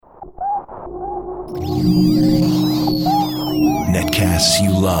Netcasts you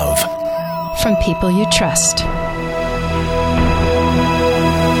love. From people you trust.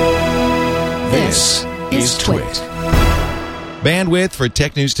 This is Twit. Bandwidth for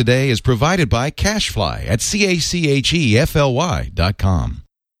Tech News Today is provided by CashFly at CACHEFLY.com.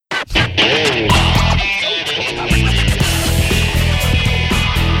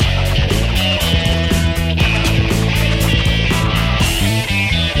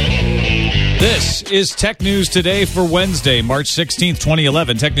 This is Tech News Today for Wednesday, March 16th,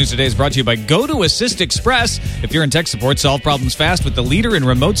 2011. Tech News Today is brought to you by Go to Assist Express. If you're in tech support, solve problems fast with the leader in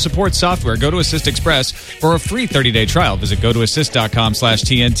remote support software. Go to Assist Express for a free 30-day trial. Visit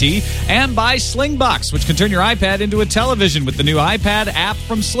gotoassist.com/TNT. And by Slingbox, which can turn your iPad into a television with the new iPad app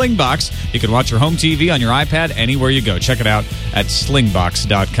from Slingbox. You can watch your home TV on your iPad anywhere you go. Check it out at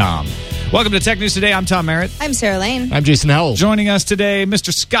slingbox.com. Welcome to Tech News Today. I'm Tom Merritt. I'm Sarah Lane. I'm Jason Howell. Joining us today,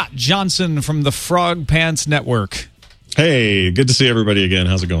 Mr. Scott Johnson from the Frog Pants Network. Hey, good to see everybody again.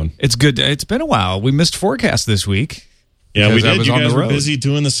 How's it going? It's good. It's been a while. We missed forecast this week. Yeah, we did. You guys were busy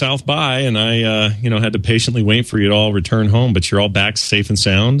doing the South by, and I had to patiently wait for you to all return home, but you're all back safe and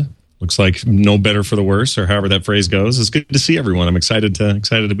sound. Looks like no better for the worse, or however that phrase goes. It's good to see everyone. I'm excited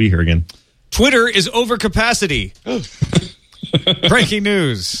to be here again. Twitter is over capacity. Breaking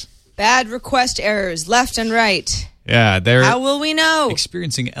news. Bad request errors left and right. Yeah, they're How will we know?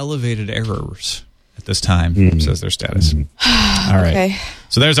 Experiencing elevated errors at this time, says their status. All right. Okay.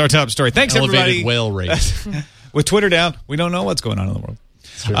 So there's our top story. Thanks, Elevated everybody. whale rate. With Twitter down, we don't know what's going on in the world.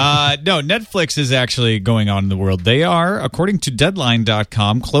 No, Netflix is actually going on in the world. They are, according to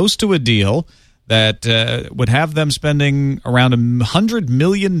Deadline.com, close to a deal that would have them spending around $100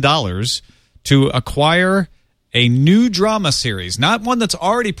 million to acquire a new drama series, not one that's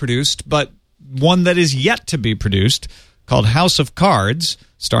already produced, but one that is yet to be produced, called House of Cards,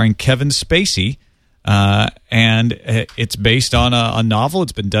 starring Kevin Spacey. And it's based on a novel.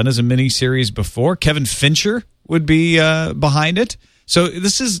 It's been done as a miniseries before. Kevin Fincher would be behind it. So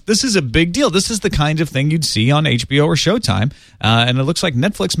this is a big deal. This is the kind of thing you'd see on HBO or Showtime, and it looks like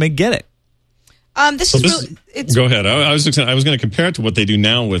Netflix may get it. Go ahead. I was going to compare it to what they do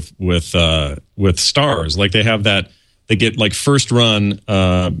now with Stars. Like they have that, they get like first run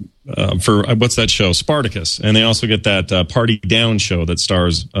for what's that show, Spartacus, and they also get that Party Down show that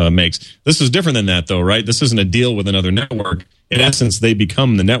Stars makes. This is different than that, though, right? This isn't a deal with another network. In essence, they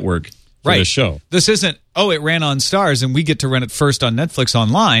become the network for the show. This isn't, it ran on Stars and we get to run it first on Netflix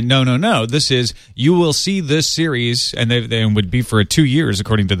online. No. This is, you will see this series, and they would be for 2 years,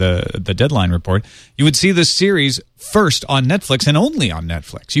 according to the Deadline report. You would see this series first on Netflix and only on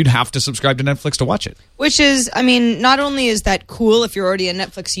Netflix. You'd have to subscribe to Netflix to watch it. Which is, not only is that cool if you're already a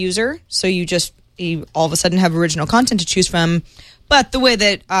Netflix user, so you all of a sudden have original content to choose from, but the way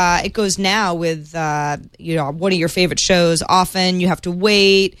that it goes now with, one of your favorite shows, often you have to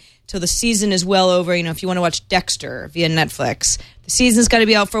wait till the season is well over. If you want to watch Dexter via Netflix, the season's got to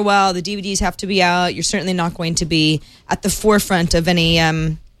be out for a while. The DVDs have to be out. You're certainly not going to be at the forefront of any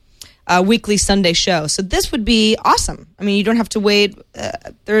weekly Sunday show. So this would be awesome. You don't have to wait.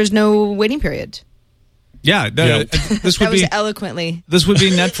 There is no waiting period. Yeah, this would was be eloquently. This would be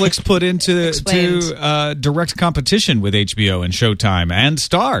Netflix put into direct competition with HBO and Showtime and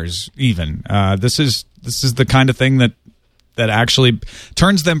Stars. Even this is the kind of thing that actually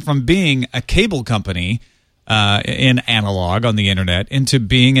turns them from being a cable company in analog on the internet into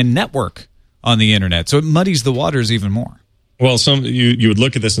being a network on the internet. So it muddies the waters even more. Well, you would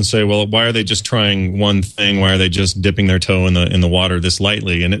look at this and say, well, why are they just trying one thing? Why are they just dipping their toe in the water this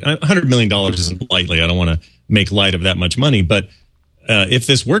lightly? And $100 million isn't lightly. I don't want to make light of that much money. But if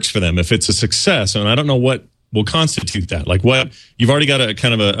this works for them, if it's a success, and I don't know what will constitute that. Like what you've already got a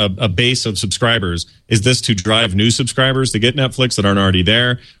kind of a base of subscribers. Is this to drive new subscribers to get Netflix that aren't already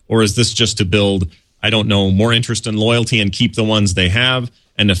there? Or is this just to build, I don't know, more interest and loyalty and keep the ones they have?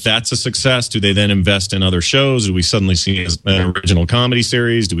 And if that's a success, do they then invest in other shows? Do we suddenly see an original comedy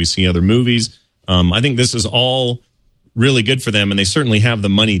series? Do we see other movies? I think this is all really good for them, and they certainly have the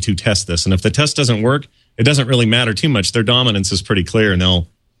money to test this. And if the test doesn't work, it doesn't really matter too much. Their dominance is pretty clear, and they'll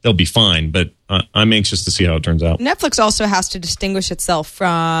be fine, but I'm anxious to see how it turns out. Netflix also has to distinguish itself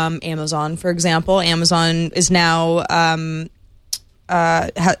from Amazon, for example. Amazon is now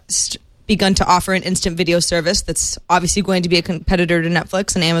has begun to offer an instant video service that's obviously going to be a competitor to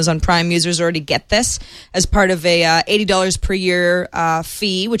Netflix, and Amazon Prime users already get this as part of a $80 per year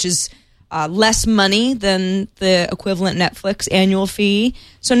fee, which is less money than the equivalent Netflix annual fee.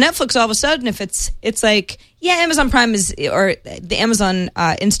 So Netflix, all of a sudden, if it's like, yeah, Amazon Prime or the Amazon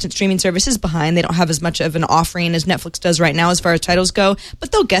instant streaming service is behind. They don't have as much of an offering as Netflix does right now as far as titles go,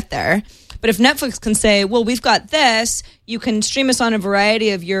 but they'll get there. But if Netflix can say, well, we've got this, you can stream us on a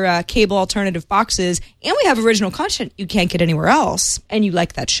variety of your cable alternative boxes, and we have original content you can't get anywhere else, and you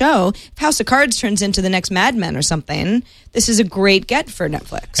like that show, if House of Cards turns into the next Mad Men or something, this is a great get for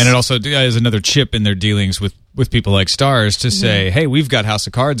Netflix. And it also is another chip in their dealings with people like Starz to say, hey, we've got House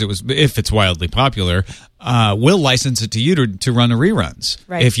of Cards. If it's wildly popular, we'll license it to you to run the reruns.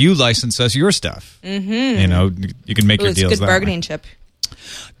 Right. If you license us your stuff, you can make your deals it's a good bargaining chip.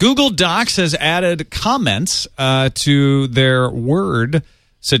 Google Docs has added comments to their Word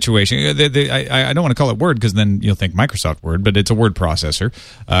situation. I don't want to call it Word because then you'll think Microsoft Word, but it's a word processor.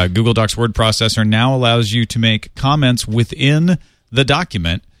 Google Docs word processor now allows you to make comments within the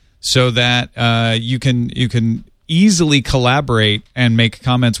document so that you can easily collaborate and make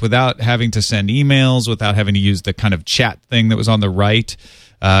comments without having to send emails, without having to use the kind of chat thing that was on the right.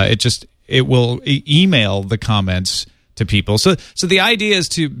 It will email the comments to people. So the idea is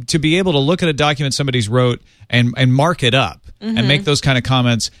to be able to look at a document somebody's wrote and mark it up and make those kind of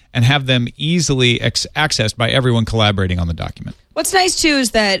comments and have them easily accessed by everyone collaborating on the document. What's nice, too,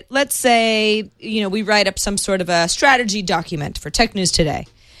 is that let's say, we write up some sort of a strategy document for Tech News Today.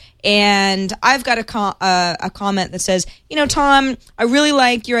 And I've got a comment that says, Tom, I really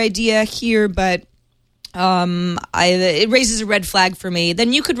like your idea here, but it raises a red flag for me.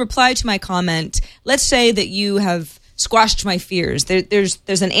 Then you could reply to my comment. Let's say that you have squashed my fears.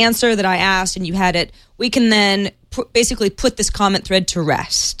 There's an answer that I asked and you had it. We can then basically put this comment thread to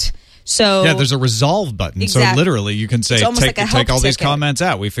rest. So yeah, there's a resolve button. Exactly. So literally you can say, take all these comments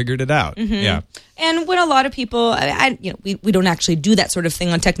out. We figured it out. Yeah. And when a lot of people, we don't actually do that sort of thing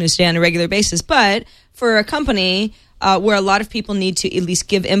on Tech News Today on a regular basis, but for a company where a lot of people need to at least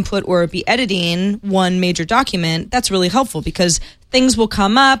give input or be editing one major document, that's really helpful because things will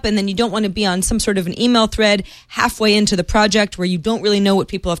come up and then you don't want to be on some sort of an email thread halfway into the project where you don't really know what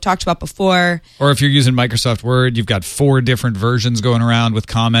people have talked about before. Or if you're using Microsoft Word, you've got 4 different versions going around with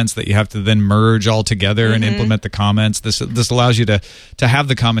comments that you have to then merge all together and implement the comments. This allows you to have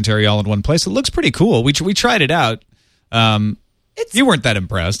the commentary all in one place. It looks pretty cool. We tried it out. You weren't that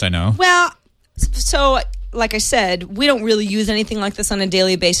impressed, I know. Well, so like I said, we don't really use anything like this on a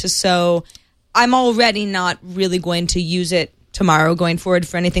daily basis, so I'm already not really going to use it tomorrow going forward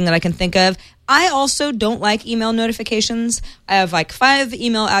for anything that I can think of. I also don't like email notifications. I have like 5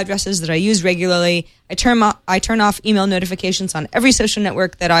 email addresses that I use regularly. I turn off email notifications on every social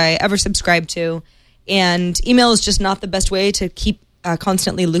network that I ever subscribe to, and email is just not the best way to keep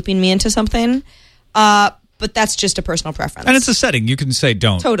constantly looping me into something. But that's just a personal preference. And it's a setting. You can say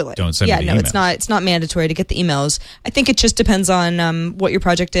don't send me the emails. It's not mandatory to get the emails. I think it just depends on what your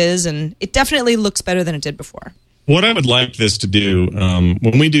project is, and it definitely looks better than it did before. What I would like this to do,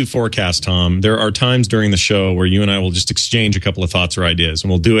 when we do forecast, Tom, there are times during the show where you and I will just exchange a couple of thoughts or ideas,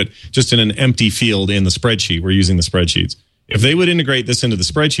 and we'll do it just in an empty field in the spreadsheet. We're using the spreadsheets. If they would integrate this into the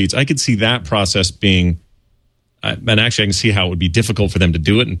spreadsheets, I could see that process being, and actually I can see how it would be difficult for them to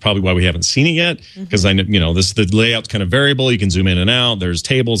do it, and probably why we haven't seen it yet, because the layout's kind of variable. You can zoom in and out. There's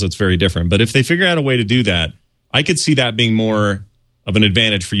tables. It's very different. But if they figure out a way to do that, I could see that being more of an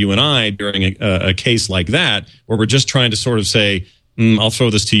advantage for you and I during a case like that, where we're just trying to sort of say, I'll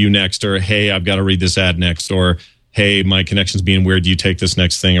throw this to you next, or hey, I've got to read this ad next, or hey, my connection's being weird, do you take this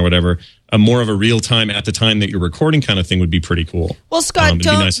next thing, or whatever. More of a real time at the time that you're recording kind of thing would be pretty cool. Well, Scott,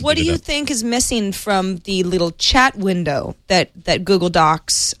 what do you think is missing from the little chat window that Google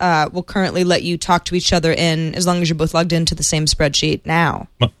Docs will currently let you talk to each other in, as long as you're both logged into the same spreadsheet now?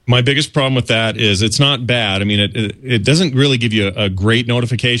 My biggest problem with that is it's not bad. I mean, it doesn't really give you a great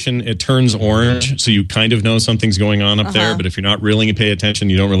notification. It turns orange, so you kind of know something's going on up there, but if you're not really going to pay attention,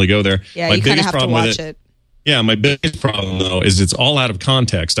 you don't really go there. Yeah, you kind of have to watch it. Yeah, my biggest problem, though, is it's all out of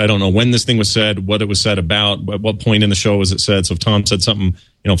context. I don't know when this thing was said, what it was said about, at what point in the show was it said. So if Tom said something,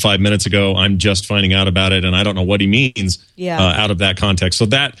 5 minutes ago, I'm just finding out about it, and I don't know what he means out of that context. So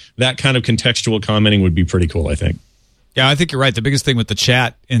that kind of contextual commenting would be pretty cool, I think. Yeah, I think you're right. The biggest thing with the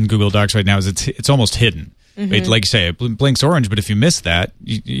chat in Google Docs right now is it's almost hidden. Like you say, it blinks orange, but if you miss that,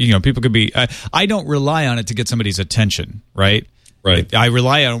 people could be... I don't rely on it to get somebody's attention, right? Right. I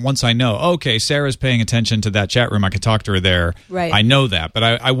rely on once I know, okay, Sarah's paying attention to that chat room, I could talk to her there. Right. I know that, but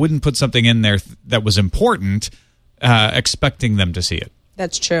I wouldn't put something in there that was important expecting them to see it.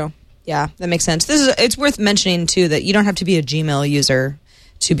 That's true. Yeah, that makes sense. It's worth mentioning, too, that you don't have to be a Gmail user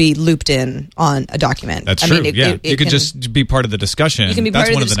to be looped in on a document. That's true. You could just be part of the discussion. You can be That's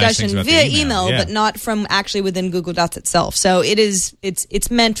part of one the discussion nice via email, but not from actually within Google Docs itself. So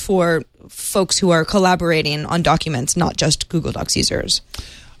it's meant for folks who are collaborating on documents, not just Google Docs users.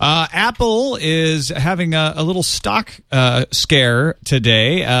 Apple is having a little stock scare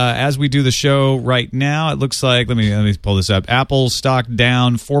today. As we do the show right now, it looks like, let me pull this up. Apple's stock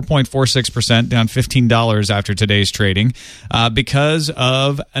down 4.46%, down $15 after today's trading, because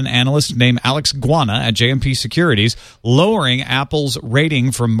of an analyst named Alex Guana at JMP Securities lowering Apple's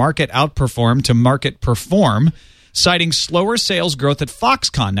rating from market outperform to market perform, citing slower sales growth at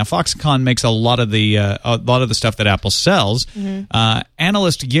Foxconn. Now, Foxconn makes a lot of the stuff that Apple sells.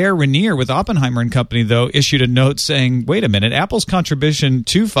 Analyst Yair Ranier with Oppenheimer and Company, though, issued a note saying, wait a minute, Apple's contribution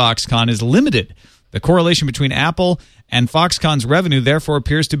to Foxconn is limited. The correlation between Apple and Foxconn's revenue, therefore,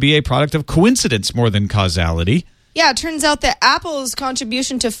 appears to be a product of coincidence more than causality. Yeah, it turns out that Apple's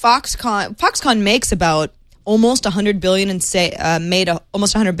contribution to Foxconn makes about almost $100 billion made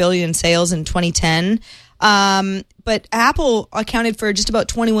almost $100 billion in sales in 2010. But Apple accounted for just about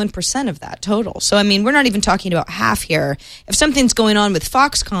 21% of that total. So, I mean, we're not even talking about half here. If something's going on with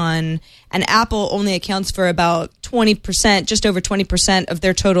Foxconn and Apple only accounts for about 20%, just over 20% of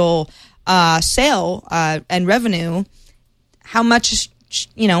their total sale and revenue, how much,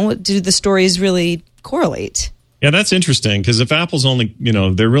 do the stories really correlate? Yeah, that's interesting, because if Apple's only,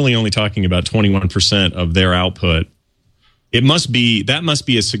 they're really only talking about 21% of their output, that must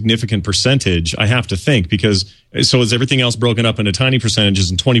be a significant percentage, I have to think, because so is everything else broken up into tiny percentages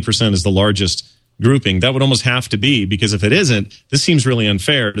and 20% is the largest grouping? That would almost have to be, because if it isn't, this seems really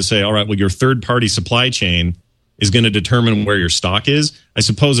unfair to say, all right, well, your third-party supply chain is going to determine where your stock is. I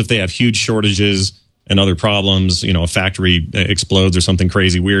suppose if they have huge shortages and other problems, a factory explodes or something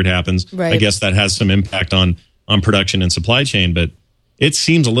crazy weird happens, right, I guess that has some impact on production and supply chain, but it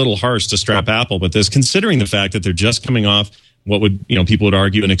seems a little harsh to strap Apple with this, considering the fact that they're just coming off what would, people would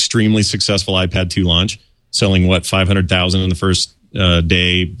argue, an extremely successful iPad 2 launch, selling 500,000 in the first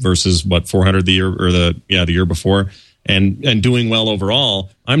day versus 400 the year before, and doing well overall.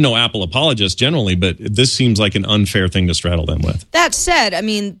 I'm no Apple apologist generally, but this seems like an unfair thing to straddle them with. That said, I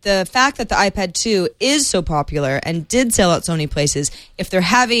mean, the fact that the iPad 2 is so popular and did sell out so many places, if they're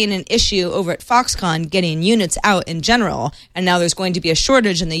having an issue over at Foxconn getting units out in general, and now there's going to be a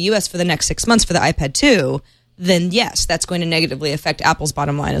shortage in the U.S. for the next 6 months for the iPad 2, then yes, that's going to negatively affect Apple's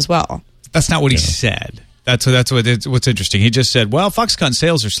bottom line as well. That's not what he said. That's what's interesting. He just said, well, Foxconn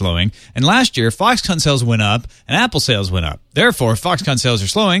sales are slowing, and last year Foxconn sales went up and Apple sales went up. Therefore, if Foxconn sales are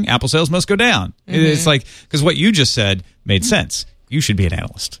slowing, Apple sales must go down. Mm-hmm. It's like, because what you just said made sense. You should be an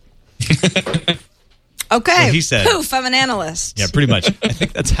analyst. Okay, he said, poof, I'm an analyst. Yeah, pretty much. I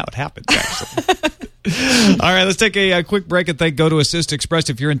think that's how it happens, actually. All right, let's take a quick break and thank Go to Assist Express.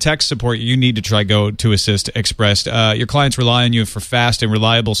 If you're in tech support, you need to try Go to Assist Express. Your clients rely on you for fast and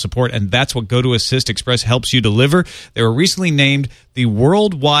reliable support, and that's what Go to Assist Express helps you deliver. They were recently named the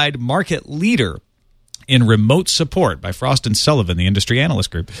worldwide market leader in remote support by Frost & Sullivan, the industry analyst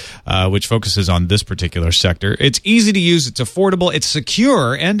group, which focuses on this particular sector. It's easy to use. It's affordable. It's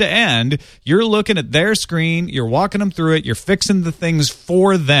secure end-to-end. You're looking at their screen. You're walking them through it. You're fixing the things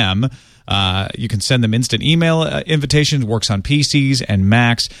for them. You can send them instant email invitations, works on PCs and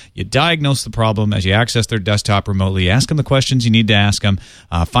Macs. You diagnose the problem as you access their desktop remotely. You ask them the questions you need to ask them,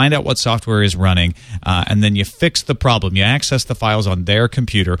 find out what software is running, and then you fix the problem. You access the files on their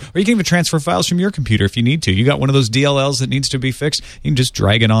computer, or you can even transfer files from your computer if you need to. You got one of those DLLs that needs to be fixed, you can just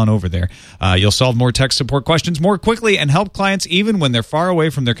drag it on over there. You'll solve more tech support questions more quickly and help clients even when they're far away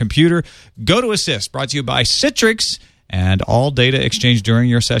from their computer. Go to Assist, brought to you by Citrix. And all data exchanged during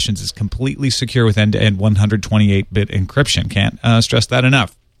your sessions is completely secure with end-to-end 128-bit encryption. Can't stress that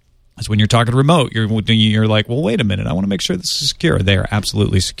enough. Because when you're talking remote, you're like, well, wait a minute. I want to make sure this is secure. They are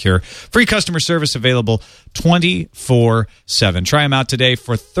absolutely secure. Free customer service available 24/7. Try them out today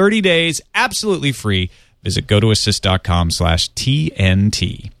for 30 days, absolutely free. Visit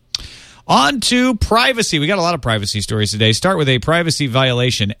gotoassist.com/TNT. On to privacy. We got a lot of privacy stories today. Start with a privacy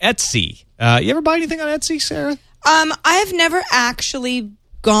violation. Etsy. You ever buy anything on Etsy, Sarah? I have never actually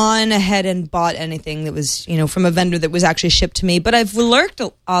gone ahead and bought anything that was, from a vendor that was actually shipped to me, but I've lurked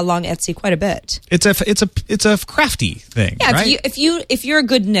along Etsy quite a bit. It's a crafty thing, yeah, right? If you're a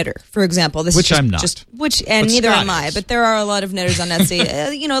good knitter, for example, I'm not. Neither am I. But there are a lot of knitters on Etsy.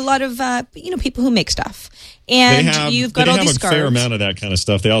 a lot of people who make stuff. And you've got all these scarves. They have a fair amount of that kind of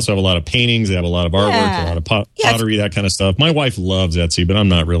stuff. They also have a lot of paintings. They have a lot of artwork, a lot of pottery, that kind of stuff. My wife loves Etsy, but I'm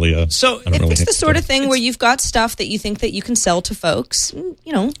not really a... So it's the sort of thing where you've got stuff that you think that you can sell to folks,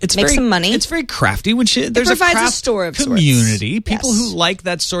 make some money. It's very crafty. There's a craft store of community. People who like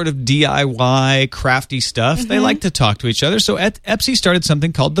that sort of DIY crafty stuff, they like to talk to each other. So Etsy started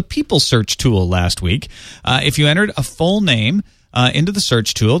something called the People Search tool last week. If you entered a full name into the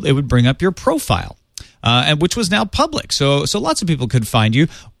search tool, it would bring up your profile. And which was now public, so lots of people could find you.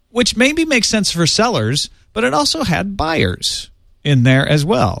 which maybe makes sense for sellers, but it also had buyers in there as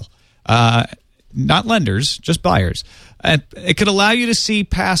well. Not lenders, just buyers. And it could allow you to see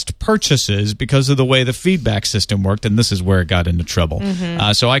past purchases because of the way the feedback system worked, and this is where it got into trouble.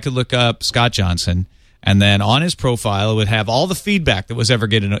 So I could look up Scott Johnson, and then on his profile, it would have all the feedback that was ever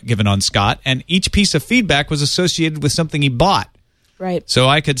given on Scott, and each piece of feedback was associated with something he bought. Right. So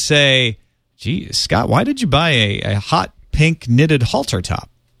I could say, gee, Scott, why did you buy a hot pink knitted halter top?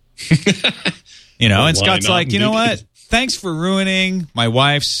 And Scott's like, you know what? Thanks for ruining my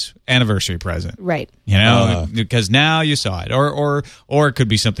wife's anniversary present. Right. Because now you saw it. Or it could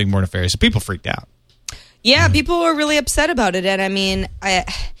be something more nefarious. People freaked out. Yeah, people were really upset about it. And I mean, I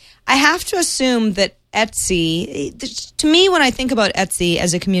have to assume that Etsy, to me, when I think about Etsy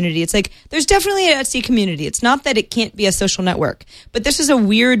as a community, it's like there's definitely an Etsy community. It's not that it can't be a social network, but this is a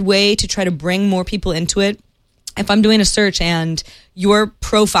weird way to try to bring more people into it. If I'm doing a search and your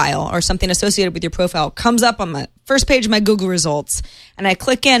profile or something associated with your profile comes up on the first page of my Google results, and I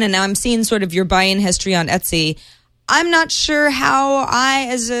click in and now I'm seeing sort of your buying history on Etsy, I'm not sure how I,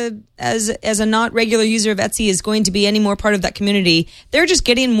 as a not regular user of Etsy, is going to be any more part of that community. They're just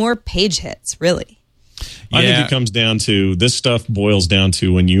getting more page hits, really. I think it comes down to, this stuff boils down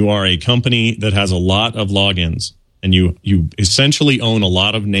to when you are a company that has a lot of logins and you essentially own a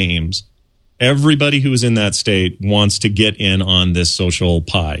lot of names, everybody who is in that state wants to get in on this social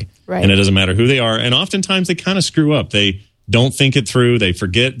pie. Right. And it doesn't matter who they are. And oftentimes they kind of screw up. They don't think it through. They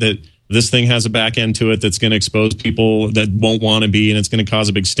forget that this thing has a back end to it that's going to expose people that won't want to be, and it's going to cause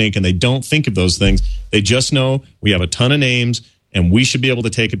a big stink. And they don't think of those things. They just know we have a ton of names and we should be able to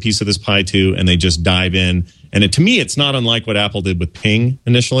take a piece of this pie too. And they just dive in. And to me, it's not unlike what Apple did with Ping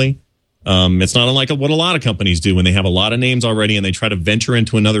initially. It's not unlike what a lot of companies do when they have a lot of names already and they try to venture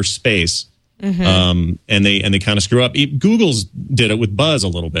into another space. And they kind of screw up. Google's did it with Buzz a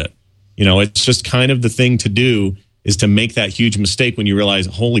little bit. It's just kind of the thing to do, is to make that huge mistake when you realize,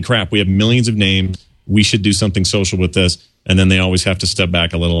 holy crap, we have millions of names. We should do something social with this. And then they always have to step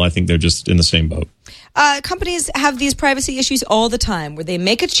back a little. I think they're just in the same boat. Companies have these privacy issues all the time where they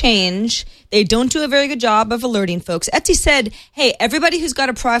make a change. They don't do a very good job of alerting folks. Etsy said, hey, everybody who's got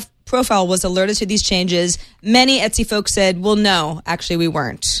a profile was alerted to these changes. Many Etsy folks said, well, no, actually we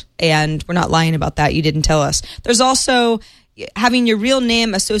weren't. And we're not lying about that. You didn't tell us. There's also having your real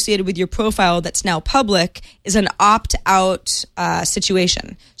name associated with your profile that's now public is an opt-out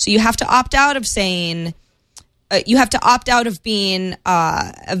situation. So you have to opt out of saying... you have to opt out of being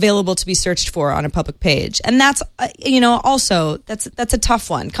available to be searched for on a public page. And that's, also, that's a tough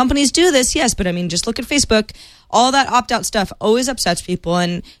one. Companies do this, yes, but I mean, just look at Facebook. All that opt-out stuff always upsets people,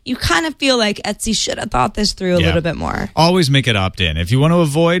 and you kind of feel like Etsy should have thought this through a little bit more. Always make it opt-in. If you want to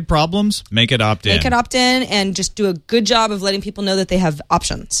avoid problems, make it opt-in. Make it opt-in and just do a good job of letting people know that they have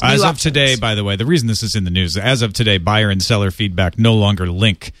options. As of today, by the way, the reason this is in the news, as of today, buyer and seller feedback no longer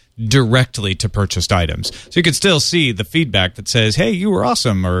link directly to purchased items. So you could still see the feedback that says, hey, you were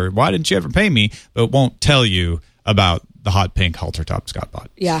awesome, or why didn't you ever pay me? But it won't tell you about the hot pink halter top Scott bought.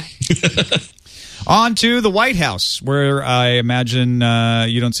 Yeah. On to the White House, where I imagine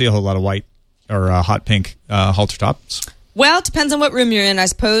you don't see a whole lot of white or hot pink halter tops. Well, it depends on what room you're in, I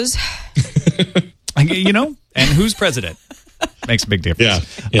suppose. And who's president. Makes a big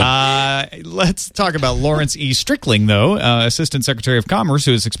difference. Yeah. Let's talk about Lawrence E. Strickling, though, Assistant Secretary of Commerce,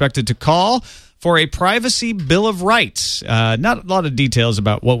 who is expected to call for a privacy bill of rights. Not a lot of details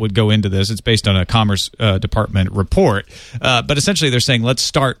about what would go into this. It's based on a Commerce Department report. But essentially they're saying, let's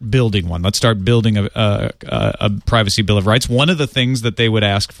start building one. Let's start building a privacy bill of rights. One of the things that they would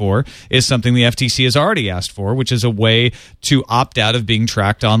ask for is something the FTC has already asked for, which is a way to opt out of being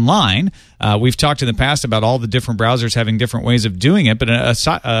tracked online. We've talked in the past about all the different browsers having different ways of doing it, but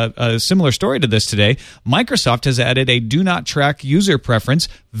a similar story to this today, Microsoft has added a do not track user preference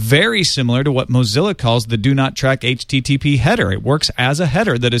very similar to what Mozilla calls the do not track HTTP header. It works as a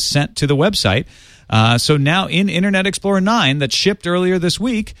header that is sent to the website. So now in Internet Explorer 9 that shipped earlier this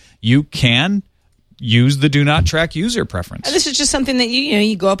week, you can use the do not track user preference. This is just something that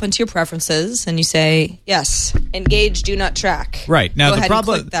you go up into your preferences and you say, yes, engage do not track. Right. Now the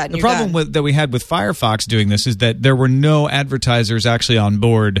problem that we had with Firefox doing this is that there were no advertisers actually on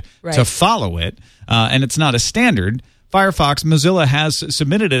board to follow it, and it's not a standard. Mozilla has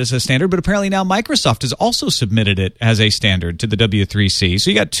submitted it as a standard, but apparently now Microsoft has also submitted it as a standard to the W3C. So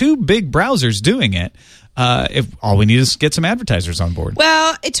you got two big browsers doing it. If all we need is get some advertisers on board.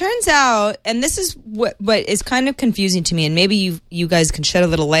 Well, it turns out, and this is what is kind of confusing to me, and maybe you guys can shed a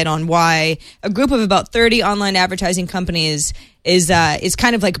little light on why a group of about 30 online advertising companies is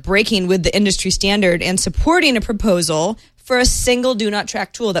kind of like breaking with the industry standard and supporting a proposal for a single do not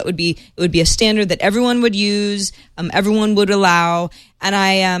track tool. It would be a standard that everyone would use, everyone would allow.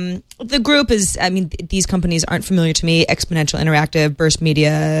 And the group is, these companies aren't familiar to me: Exponential Interactive, Burst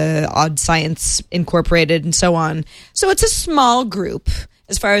Media, Odd Science Incorporated, and so on. So it's a small group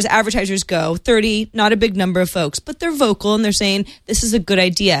as far as advertisers go. 30, not a big number of folks, but they're vocal and they're saying this is a good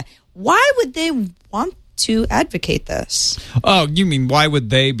idea. Why would they want to advocate this? Oh, you mean why would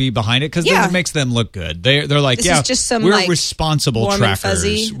they be behind it? Because then it makes them look good. They're like, this is just some, we're responsible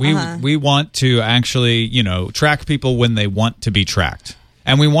trackers. We want to actually, track people when they want to be tracked.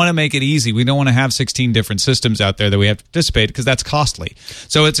 And we want to make it easy. We don't want to have 16 different systems out there that we have to participate because that's costly.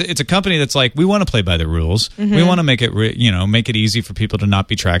 So it's a company that's like, we want to play by the rules. Mm-hmm. We want to make it make it easy for people to not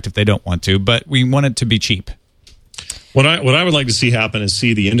be tracked if they don't want to, but we want it to be cheap. What I would like to see happen is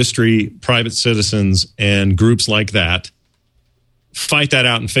see the industry, private citizens, and groups like that fight that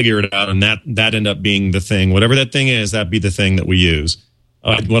out and figure it out, and that end up being the thing. Whatever that thing is, that be the thing that we use.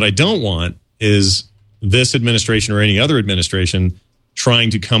 What I don't want is this administration or any other administration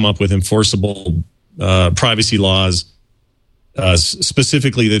trying to come up with enforceable privacy laws,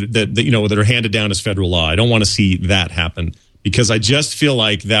 specifically that are handed down as federal law. I don't want to see that happen because I just feel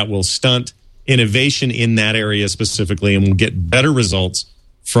like that will stunt innovation in that area specifically, and we'll get better results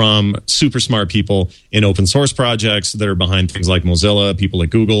from super smart people in open source projects that are behind things like Mozilla, people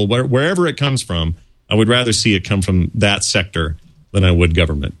like Google, wherever it comes from. I would rather see it come from that sector than I would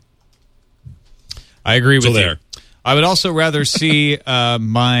government. I agree with you. I would also rather see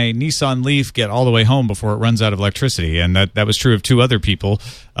my Nissan Leaf get all the way home before it runs out of electricity, and that was true of two other people.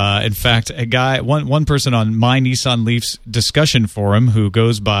 In fact, one person on my Nissan Leaf's discussion forum, who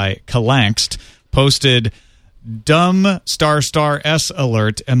goes by Kalangst, posted, "Dumb **S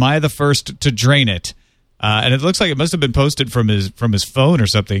alert. Am I the first to drain it?" And it looks like it must have been posted from his phone or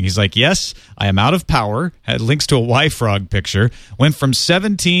something. He's like, "Yes, I am out of power." Had links to a Y-Frog picture. Went from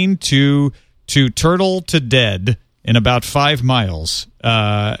 17 to turtle to dead in about 5 miles.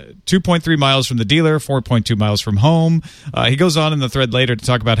 2.3 miles from the dealer, 4.2 miles from home. He goes on in the thread later to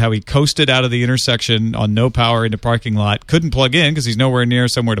talk about how he coasted out of the intersection on no power into parking lot. Couldn't plug in because he's nowhere near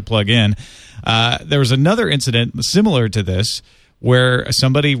somewhere to plug in. There was another incident similar to this where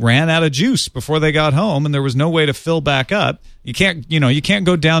somebody ran out of juice before they got home, and there was no way to fill back up. You can't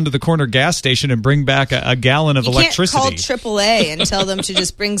go down to the corner gas station and bring back a gallon of electricity. You can't call AAA and tell them to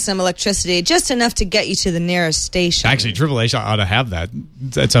just bring some electricity, just enough to get you to the nearest station. Actually, AAA ought to have that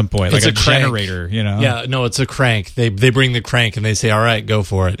at some point, it's like a generator. Yeah, no, it's a crank. They bring the crank and they say, "All right, go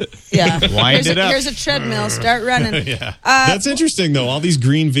for it." Yeah, wind it up. Here's a treadmill. Start running. Yeah, that's interesting though. All these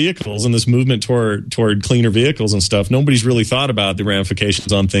green vehicles and this movement toward cleaner vehicles and stuff. Nobody's really thought about the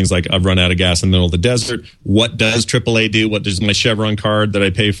ramifications on things like I've run out of gas in the middle of the desert. What does AAA do? What does my Chevron card that I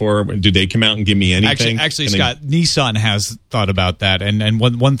pay for? Do they come out and give me anything? Actually, Scott, Nissan has thought about that, and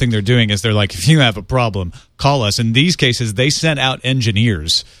one thing they're doing is they're like, if you have a problem, call us. In these cases, they sent out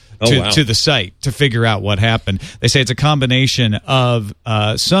engineers to the site to figure out what happened. They say it's a combination of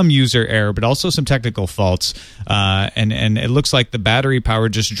some user error, but also some technical faults, and it looks like the battery power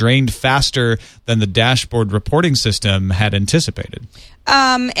just drained faster than the dashboard reporting system had anticipated.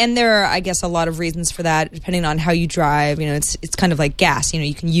 And there are, I guess, a lot of reasons for that, depending on how you drive. It's kind of like gas.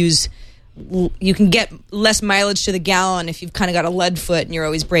 You can get less mileage to the gallon if you've kind of got a lead foot and you're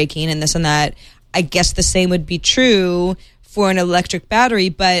always braking and this and that. I guess the same would be true for an electric battery,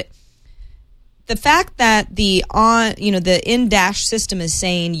 but the fact that the in-dash system is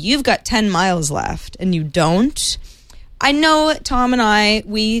saying you've got 10 miles left and you don't. I know Tom and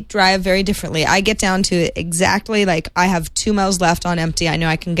we drive very differently. I get down to exactly like I have 2 miles left on empty. I know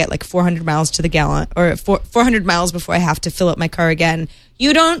I can get like 400 miles to the gallon, or 400 miles before I have to fill up my car again.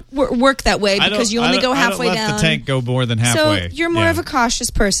 You don't work that way because you only go halfway down. I don't let the tank go more than halfway. So you're more of a cautious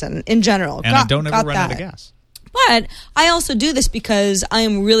person in general. And I don't ever run out of gas. But I also do this because I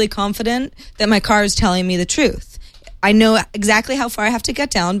am really confident that my car is telling me the truth. I know exactly how far I have to get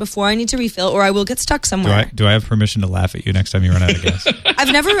down before I need to refill, or I will get stuck somewhere. Do I have permission to laugh at you next time you run out of gas?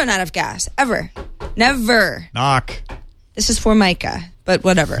 I've never run out of gas, ever. Never. Knock. This is for Micah, but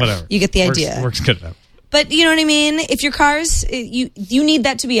whatever. You get the idea. Works good enough. But you know what I mean? If your car's, you need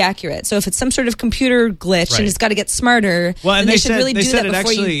that to be accurate. So if it's some sort of computer glitch and it's got to get smarter, then they should really do that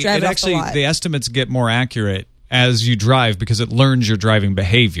before you drive it off the lot. The estimates get more accurate as you drive because it learns your driving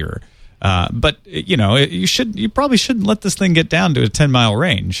behavior. But you probably shouldn't let this thing get down to a 10-mile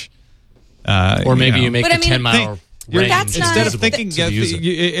range. Or maybe you make a 10-mile range. Instead of thinking,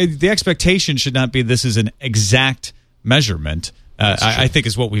 the expectation should not be this is an exact measurement. I think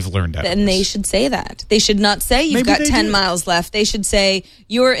is what we've learned out of this. And they should say that. They should not say you've got 10 miles left. They should say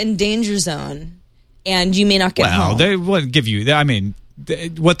you're in danger zone. and you may not get home. They wouldn't give you. I mean,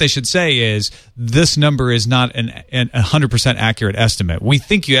 what they should say is this number is not an 100% accurate estimate. We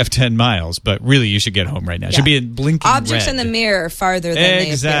think you have 10 miles, but really you should get home right now. It should be in blinking objects red. in the mirror farther than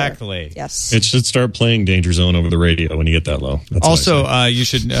exactly. they appear. Yes. It should start playing Danger Zone over the radio when you get that low. That's also, you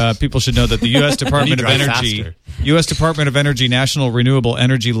should people should know that the U.S. Department of Energy, U.S. Department of Energy National Renewable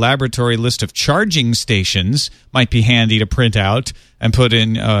Energy Laboratory list of charging stations might be handy to print out and put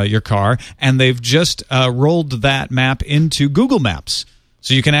in your car, and they've just rolled that map into Google Maps.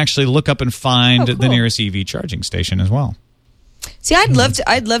 So you can actually look up and find the nearest EV charging station as well. See, I'd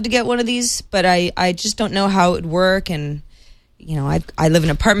love to get one of these, but I just don't know how it would work. And I live in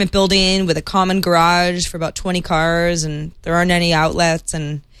an apartment building with a common garage for about 20 cars, and there aren't any outlets,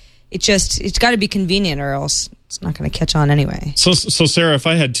 and it's got to be convenient, or else it's not going to catch on anyway. So Sarah, if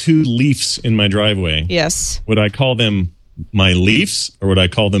I had 2 Leafs in my driveway, yes, would I call them my Leafs or would I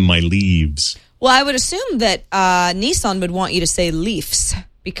call them my leaves? Well, I would assume that Nissan would want you to say Leafs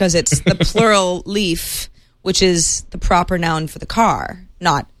because it's the plural leaf, which is the proper noun for the car,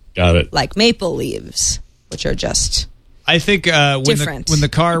 not Got it. like maple leaves, which are just I think when the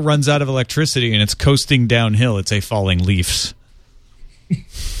car runs out of electricity and it's coasting downhill, it's a falling leaves.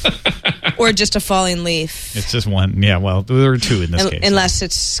 or just a falling leaf. It's just one. Yeah, well, there are 2 in this case. Unless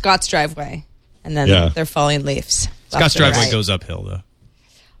it's Scott's driveway, and then they're falling leaves. Scott's driveway goes uphill, though.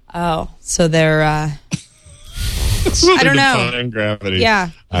 Oh, so they're... I don't know. Gravity.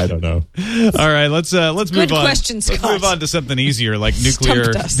 Yeah. I don't know. All right, let's move on. Good question, Scott. Let's move on to something easier, like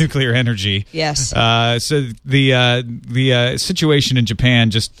nuclear energy. Yes. So the situation in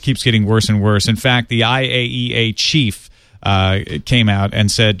Japan just keeps getting worse and worse. In fact, the IAEA chief came out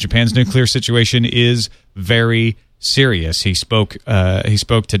and said Japan's nuclear situation is very serious. He spoke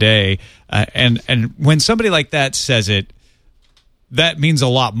today, and when somebody like that says it, that means a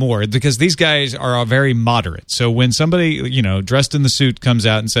lot more because these guys are very moderate. So when somebody, dressed in the suit comes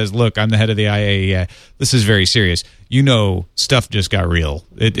out and says, look, I'm the head of the IAEA, this is very serious. Stuff just got real.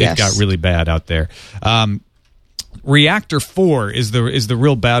 It got really bad out there. Reactor 4 is the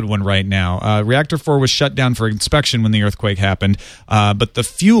real bad one right now. Reactor 4 was shut down for inspection when the earthquake happened, but the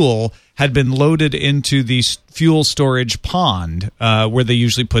fuel had been loaded into the fuel storage pond where they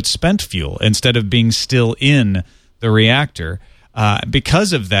usually put spent fuel instead of being still in the reactor.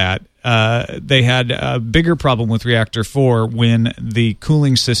 Because of that, they had a bigger problem with Reactor 4 when the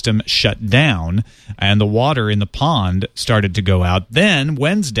cooling system shut down and the water in the pond started to go out. Then,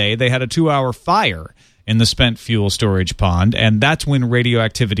 Wednesday, they had a 2-hour fire in the spent fuel storage pond, and that's when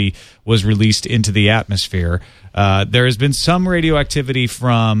radioactivity was released into the atmosphere. There has been some radioactivity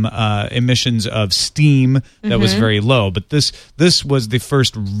from emissions of steam that was very low, but this was the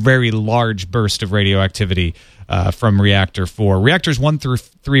first very large burst of radioactivity from Reactor 4. Reactors 1 through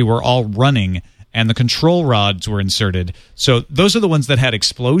 3 were all running, and the control rods were inserted. So those are the ones that had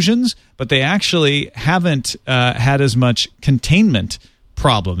explosions, but they actually haven't had as much containment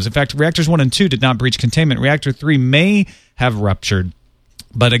problems. In fact, reactors 1 and 2 did not breach containment. Reactor 3 may have ruptured,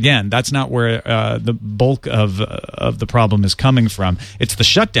 but again, that's not where the bulk of the problem is coming from. It's the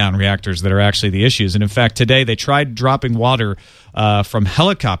shutdown reactors that are actually the issues. And in fact, today they tried dropping water from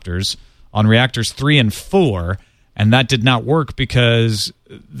helicopters on reactors 3 and 4, and that did not work because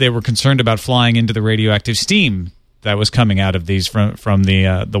they were concerned about flying into the radioactive steam that was coming out of these from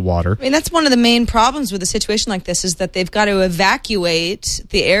the water. I mean, that's one of the main problems with a situation like this is that they've got to evacuate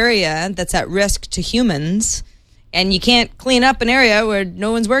the area that's at risk to humans, and you can't clean up an area where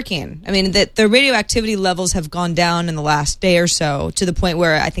no one's working. I mean, the radioactivity levels have gone down in the last day or so to the point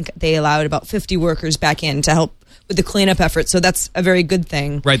where I think they allowed about 50 workers back in to help with the cleanup effort, so that's a very good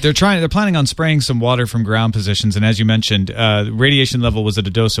thing. Right, they're planning on spraying some water from ground positions, and as you mentioned, radiation level was at a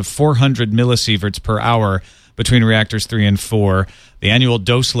dose of 400 millisieverts per hour between reactors 3 and 4. The annual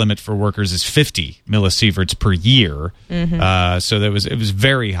dose limit for workers is 50 millisieverts per year, so it was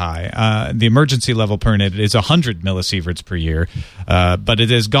very high. The emergency level permitted is 100 millisieverts per year, but it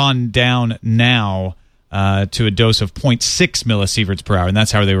has gone down now to a dose of 0.6 millisieverts per hour, and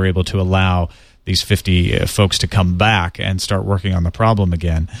that's how they were able to allow these 50 folks to come back and start working on the problem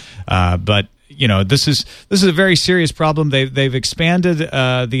again. But this is a very serious problem. They've expanded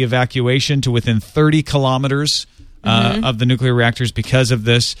the evacuation to within 30 kilometers of the nuclear reactors because of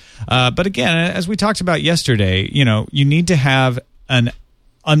this. But again, as we talked about yesterday, you need to have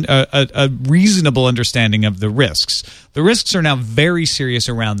a reasonable understanding of the risks. The risks are now very serious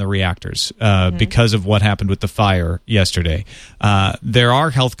around the reactors because of what happened with the fire yesterday. There are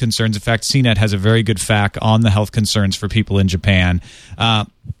health concerns. In fact, CNET has a very good fact on the health concerns for people in Japan.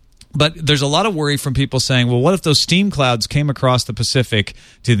 But there's a lot of worry from people saying, well, what if those steam clouds came across the Pacific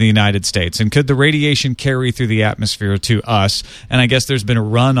to the United States? And could the radiation carry through the atmosphere to us? And I guess there's been a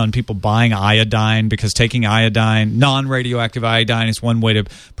run on people buying iodine because taking iodine, non-radioactive iodine, is one way to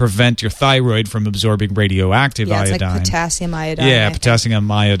prevent your thyroid from absorbing radioactive iodine. It's like potassium iodine. Yeah, potassium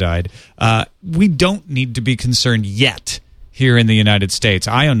iodide. We don't need to be concerned yet here in the United States.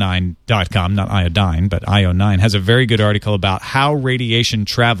 Io9.com, not iodine, but Io9 has a very good article about how radiation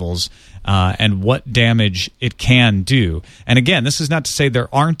travels and what damage it can do. And again, this is not to say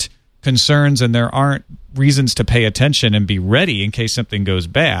there aren't concerns and there aren't reasons to pay attention and be ready in case something goes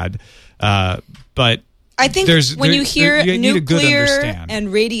bad. But I think when you hear nuclear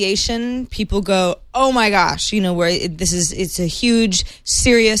and radiation, people go, "Oh my gosh!" It's a huge,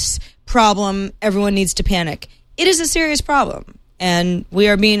 serious problem. Everyone needs to panic. It is a serious problem, and we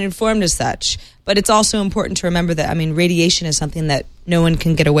are being informed as such. But it's also important to remember that, radiation is something that no one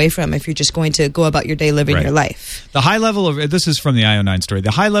can get away from if you're just going to go about your day living your life. The high level of, this is from the Io9 story,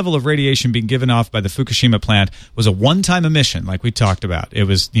 the high level of radiation being given off by the Fukushima plant was a one-time emission, like we talked about. It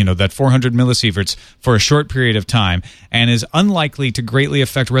was, that 400 millisieverts for a short period of time, and is unlikely to greatly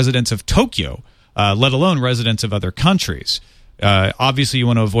affect residents of Tokyo, let alone residents of other countries. Obviously, you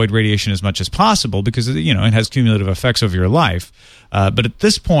want to avoid radiation as much as possible because it has cumulative effects over your life. But at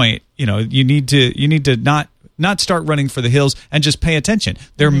this point, you need to not start running for the hills and just pay attention.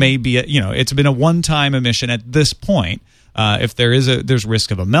 There may be it's been a one-time emission at this point. If there's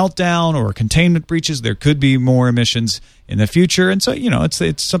risk of a meltdown or containment breaches, there could be more emissions in the future, and so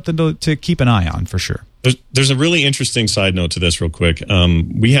it's something to keep an eye on for sure. There's a really interesting side note to this real quick.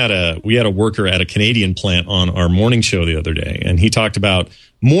 We had a worker at a Canadian plant on our morning show the other day, and he talked about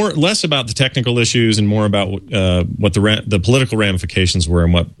less about the technical issues and more about what the political ramifications were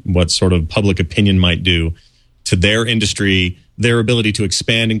and what sort of public opinion might do to their industry, their ability to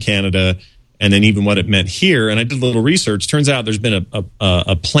expand in Canada, and then even what it meant here. And I did a little research. Turns out there's been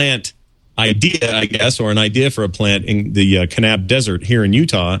a plant idea, I guess, or an idea for a plant in the Kanab Desert here in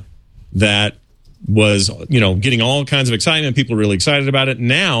Utah that was, getting all kinds of excitement. People are really excited about it.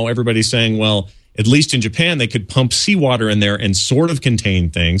 Now everybody's saying, well, at least in Japan, they could pump seawater in there and sort of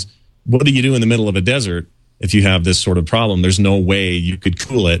contain things. What do you do in the middle of a desert if you have this sort of problem? There's no way you could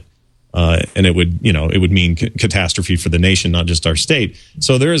cool it. And it would mean catastrophe for the nation, not just our state.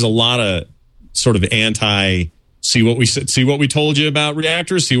 So there is a lot of sort of see what we told you about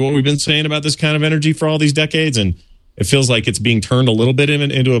reactors, see what we've been saying about this kind of energy for all these decades. And it feels like it's being turned a little bit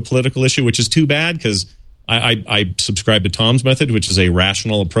into a political issue, which is too bad because I subscribe to Tom's method, which is a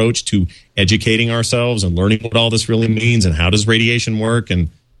rational approach to educating ourselves and learning what all this really means and how does radiation work. And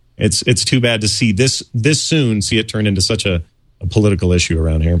it's too bad to see this soon, see it turn into such a political issue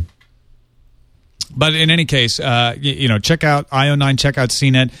around here. But in any case, check out Io9, check out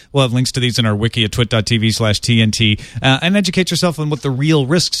CNET. We'll have links to these in our wiki at twit.tv/TNT and educate yourself on what the real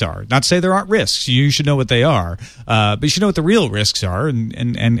risks are. Not to say there aren't risks. You should know what they are. But you should know what the real risks are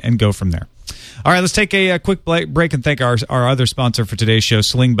and go from there. All right, let's take a quick break and thank our other sponsor for today's show,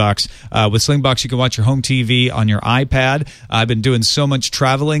 Slingbox. With Slingbox, you can watch your home TV on your iPad. I've been doing so much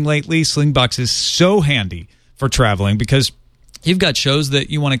traveling lately. Slingbox is so handy for traveling because you've got shows that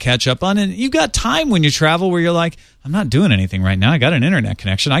you want to catch up on, and you've got time when you travel where you're like, I'm not doing anything right now. I got an internet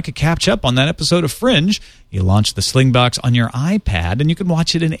connection. I could catch up on that episode of Fringe. You launch the Slingbox on your iPad, and you can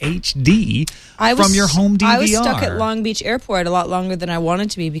watch it in HD from your home DVR. I was stuck at Long Beach Airport a lot longer than I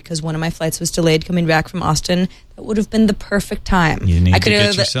wanted to be because one of my flights was delayed coming back from Austin. That would have been the perfect time. I could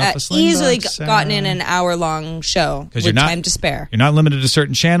have easily gotten in an hour-long show with time to spare. You're not limited to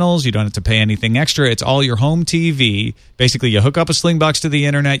certain channels. You don't have to pay anything extra. It's all your home TV. Basically, you hook up a Slingbox to the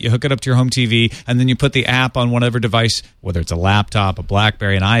internet, you hook it up to your home TV, and then you put the app on whatever device, whether it's a laptop, a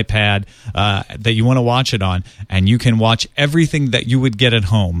BlackBerry, an iPad, that you want to watch it on, and you can watch everything that you would get at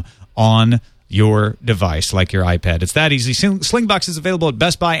home on your device, like your iPad. It's that easy. Slingbox is available at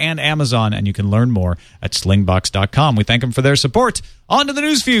Best Buy and Amazon, and you can learn more at slingbox.com. We thank them for their support. On to the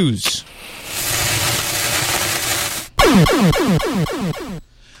News Fuse.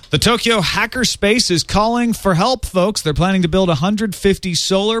 The Tokyo hackerspace is calling for help, folks. They're planning to build 150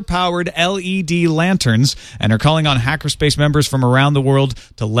 solar-powered LED lanterns and are calling on hackerspace members from around the world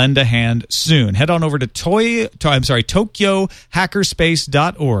to lend a hand soon. Head on over to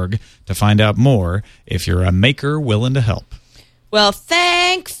TokyoHackerspace.org to find out more if you're a maker willing to help. Well,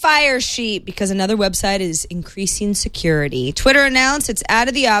 thank Firesheet because another website is increasing security. Twitter announced it's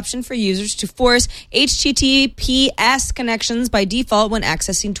added the option for users to force HTTPS connections by default when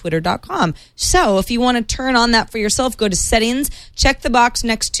accessing twitter.com. So if you want to turn on that for yourself, go to settings, check the box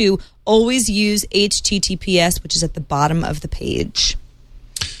next to always use HTTPS, which is at the bottom of the page.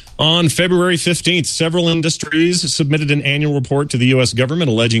 On February 15th, several industries submitted an annual report to the U.S. government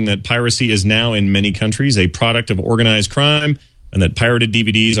alleging that piracy is now in many countries a product of organized crime and that pirated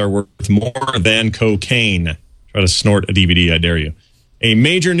DVDs are worth more than cocaine. Try to snort a DVD, I dare you. A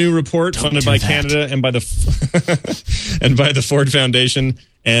major new report funded by Canada and by the and by the Ford Foundation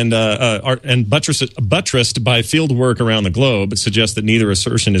and buttressed by field work around the globe suggests that neither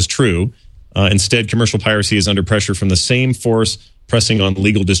assertion is true. Instead, commercial piracy is under pressure from the same force pressing on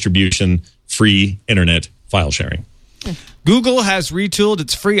legal distribution, free internet file sharing. Google has retooled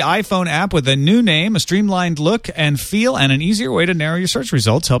its free iPhone app with a new name, a streamlined look and feel, and an easier way to narrow your search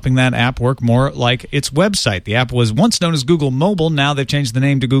results, helping that app work more like its website. The app was once known as Google Mobile. Now they've changed the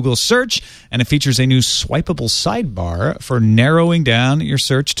name to Google Search, and it features a new swipeable sidebar for narrowing down your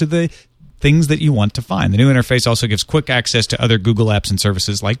search to the things that you want to find. The new interface also gives quick access to other Google apps and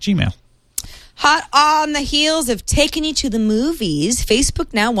services like Gmail. Hot on the heels of taking you to the movies,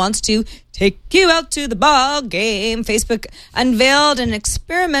 Facebook now wants to take you out to the ball game. Facebook unveiled an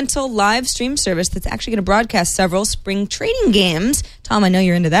experimental live stream service that's actually going to broadcast several spring training games. Tom, I know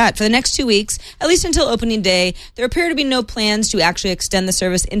you're into that. For the next 2 weeks, at least until opening day, there appear to be no plans to actually extend the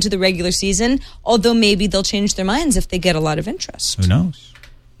service into the regular season, although maybe they'll change their minds if they get a lot of interest. Who knows?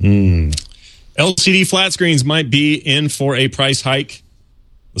 LCD flat screens might be in for a price hike.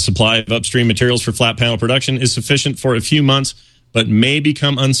 The supply of upstream materials for flat panel production is sufficient for a few months, but may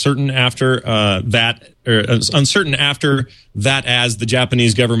become uncertain after that as the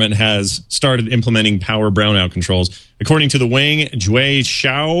Japanese government has started implementing power brownout controls. According to the Wang Jue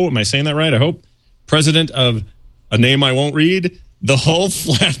Xiao, am I saying that right? I hope, president of a name I won't read, the whole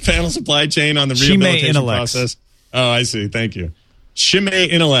flat panel supply chain on the rehabilitation process. Oh, I see. Thank you. Shime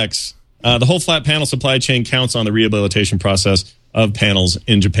Intellects. The whole flat panel supply chain counts on the rehabilitation process of panels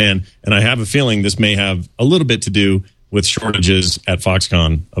in Japan, and I have a feeling this may have a little bit to do with shortages at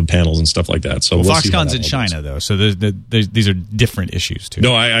Foxconn of panels and stuff like that. So we'll Foxconn's in China, though, so these are different issues too.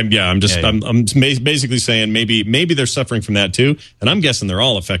 No, I'm basically saying maybe they're suffering from that too, and I'm guessing they're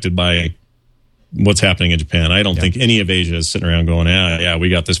all affected by what's happening in Japan. I don't think any of Asia is sitting around going, we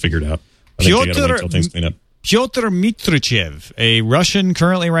got this figured out. I think they got to wait until things clean up. Piotr Mitrochev, a Russian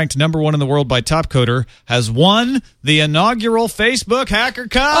currently ranked #1 in the world by Topcoder, has won the inaugural Facebook Hacker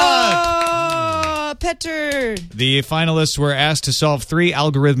Cup. Oh, Petr! The finalists were asked to solve 3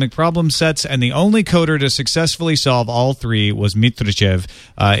 algorithmic problem sets, and the only coder to successfully solve all 3 was Mitrochev.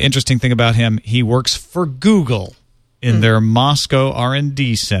 Interesting thing about him, he works for Google in their Moscow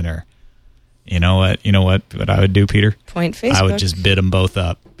R&D center. You know what I would do, Peter? Point Facebook. I would just bid them both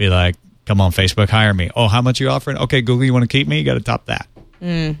up. Be like, come on, Facebook, hire me. Oh, how much are you offering? Okay, Google, you want to keep me? You got to top that.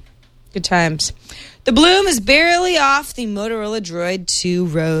 Good times. The bloom is barely off the Motorola Droid 2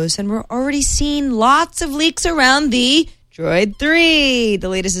 Rose, and we're already seeing lots of leaks around the Droid 3. The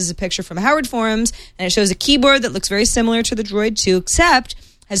latest is a picture from Howard Forums, and it shows a keyboard that looks very similar to the Droid 2, except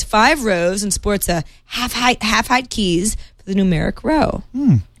has 5 rows and sports a half-height keys for the numeric row.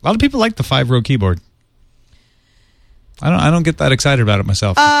 A lot of people like the 5-row keyboard. I don't get that excited about it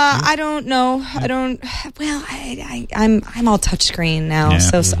myself. I don't know. I don't. Well, I'm all touchscreen now,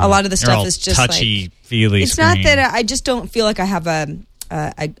 so a lot of the stuff is just touchy, feely. It's not that I just don't feel like I have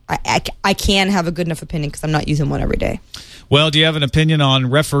I can have a good enough opinion because I'm not using one every day. Well, do you have an opinion on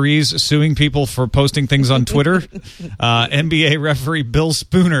referees suing people for posting things on Twitter? NBA referee Bill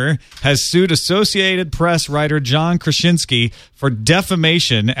Spooner has sued Associated Press writer John Krasinski for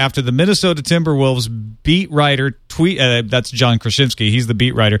defamation after the Minnesota Timberwolves beat writer that's John Krasinski, he's the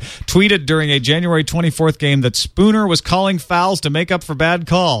beat writer, tweeted during a January 24th game that Spooner was calling fouls to make up for bad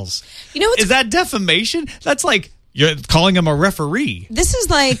calls. You know, is that defamation? That's like, you're calling him a referee. This is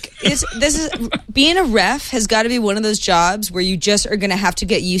like, this is being a ref has got to be one of those jobs where you just are going to have to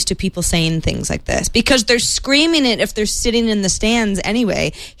get used to people saying things like this because they're screaming it if they're sitting in the stands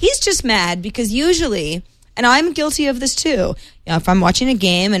anyway. He's just mad because usually, and I'm guilty of this too, you know, if I'm watching a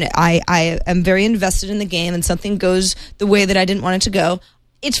game and I am very invested in the game and something goes the way that I didn't want it to go,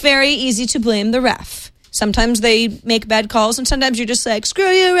 it's very easy to blame the ref. Sometimes they make bad calls and sometimes you're just like,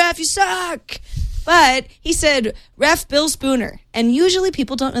 screw you, ref, you suck. But he said, ref Bill Spooner. And usually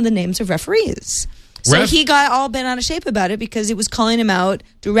people don't know the names of referees. So he got all bent out of shape about it because he was calling him out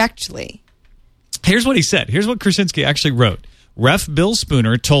directly. Here's what he said. Here's what Krasinski actually wrote. Ref Bill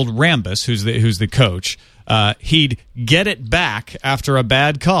Spooner told Rambus, who's the coach, he'd get it back after a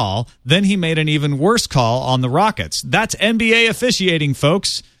bad call. Then he made an even worse call on the Rockets. That's NBA officiating,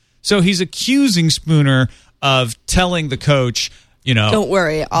 folks. So he's accusing Spooner of telling the coach, don't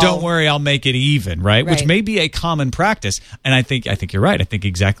worry, I'll make it even, right? Which may be a common practice. And I think you're right. I think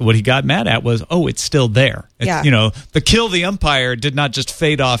exactly what he got mad at was, it's still there. The kill the umpire did not just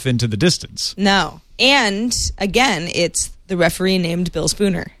fade off into the distance. No. And again, it's the referee named Bill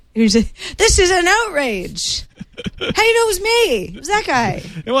Spooner. This is an outrage. How do you know it was me? It was that guy.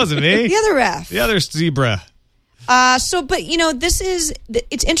 It wasn't me. The other ref. The other zebra.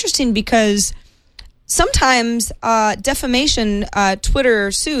 It's interesting because sometimes defamation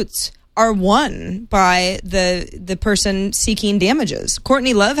Twitter suits are won by the person seeking damages.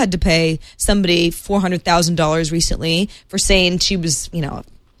 Courtney Love had to pay somebody $400,000 recently for saying she was,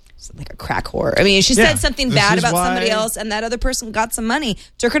 like a crack whore. I mean, she said something bad about somebody else, and that other person got some money,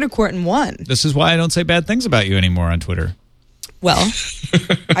 took her to court and won. This is why I don't say bad things about you anymore on Twitter. Well,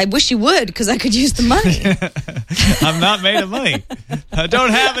 I wish you would, because I could use the money. I'm not made of money. I don't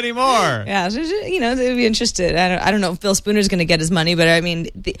have any more. Yeah, they'd be interested. I don't know if Bill Spooner's going to get his money, but I mean,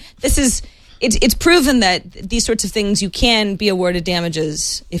 it's proven that these sorts of things, you can be awarded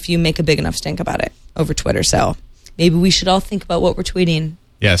damages if you make a big enough stink about it over Twitter. So maybe we should all think about what we're tweeting.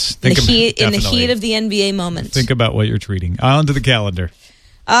 Yes. In the heat of the NBA moment. Think about what you're tweeting. On to the calendar.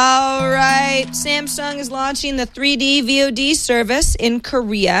 All right. Samsung is launching the 3D VOD service in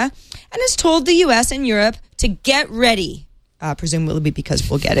Korea and has told the U.S. and Europe to get ready. Presumably because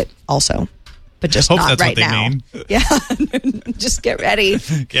we'll get it also. But just Hope not that's right what they now. mean. Yeah, just get ready.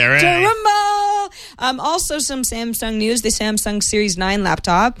 Get ready. To rumble. Also, some Samsung news. The Samsung Series 9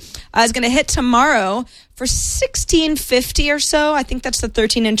 laptop is going to hit tomorrow for $1,650 or so. I think that's the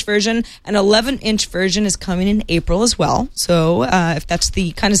 13-inch version. An 11-inch version is coming in April as well. So if that's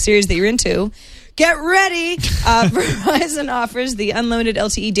the kind of series that you're into, get ready. Verizon offers the unlimited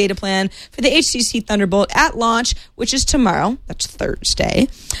LTE data plan for the HTC Thunderbolt at launch, which is tomorrow. That's Thursday.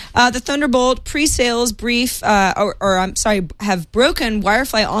 The Thunderbolt pre-sales have broken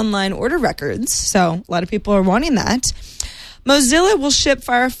Wirefly online order records. So a lot of people are wanting that. Mozilla will ship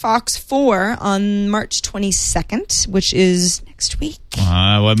Firefox 4 on March 22nd, which is next week.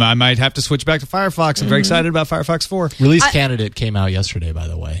 I might have to switch back to Firefox. I'm very excited about Firefox 4. Release candidate came out yesterday, by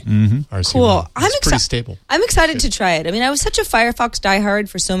the way. Cool. It's pretty stable. I'm excited to try it. I mean, I was such a Firefox diehard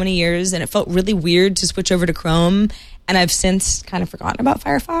for so many years, and it felt really weird to switch over to Chrome, and I've since kind of forgotten about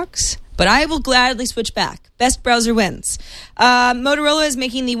Firefox. But I will gladly switch back. Best browser wins. Motorola is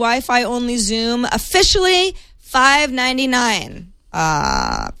making the Wi-Fi only Zoom officially $599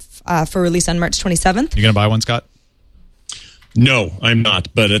 for release on March 27th. You going to buy one, Scott? No, I'm not.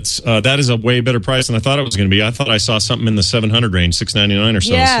 But it's that is a way better price than I thought it was going to be. I thought I saw something in the $700 range, $699 or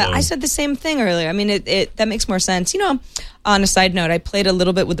so. Yeah, I said the same thing earlier. I mean, it that makes more sense. On a side note, I played a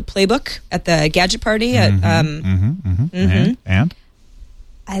little bit with the Playbook at the Gadget Party. And?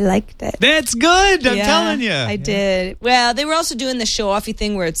 I liked it. That's good. I'm telling you. I did. Well, they were also doing the show-offy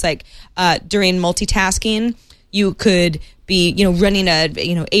thing where it's like during multitasking, you could be, running a,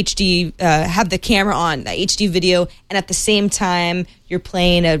 HD, have the camera on, the HD video, and at the same time, you're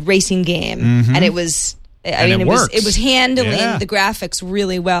playing a racing game. And it was, it was handling the graphics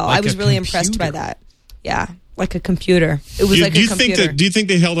really well. Like I was really impressed by that. Yeah. Like a computer. It was like a computer. Do you think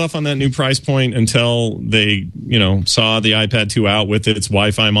they held off on that new price point until they, saw the iPad 2 out with its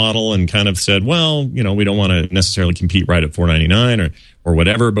Wi-Fi model and kind of said, well, we don't want to necessarily compete right at $499 or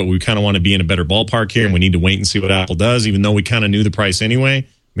whatever, but we kind of want to be in a better ballpark here, and we need to wait and see what Apple does, even though we kind of knew the price anyway? I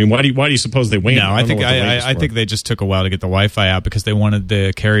mean, why do you suppose they waited? No, I think they just took a while to get the Wi-Fi out because they wanted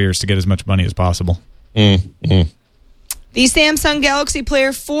the carriers to get as much money as possible. The Samsung Galaxy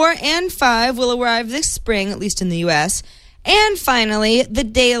Player 4 and 5 will arrive this spring, at least in the U.S. And finally, The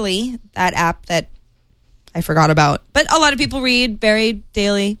Daily, that app that I forgot about, but a lot of people read, Barry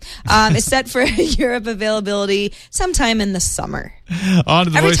Daily, is set for Europe availability sometime in the summer.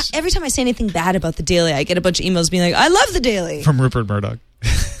 Every time I say anything bad about The Daily, I get a bunch of emails being like, I love The Daily. From Rupert Murdoch.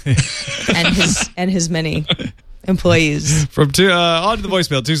 and his many employees. On to the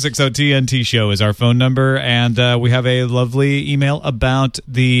voicemail. 260-TNT show is our phone number, and we have a lovely email about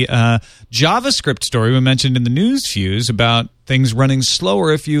the JavaScript story we mentioned in the news fuse about things running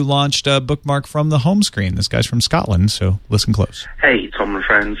slower if you launched a bookmark from the home screen. This guy's from Scotland, so listen close. Hey, Tom and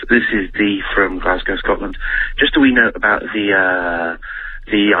friends. This is Dee from Glasgow, Scotland. Just a wee note about the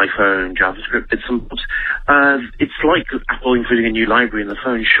iPhone JavaScript bits and bobs. It's like Apple including a new library in the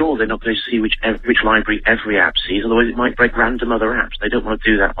phone. Sure, they're not going to see which library every app sees, otherwise it might break random other apps. They don't want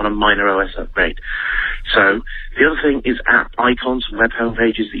to do that on a minor OS upgrade. So the other thing is app icons and web home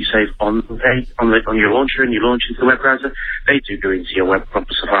pages that you save on your launcher and you launch into the web browser. They do go into your web from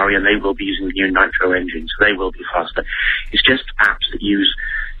Safari, and they will be using the new Nitro engine, so they will be faster. It's just apps that use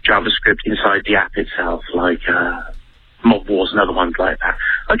JavaScript inside the app itself, like Mob Wars and other ones like that.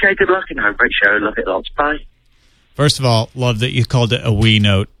 Okay, good luck and have a great show. Love it lots. Bye. First of all, love that you called it a wee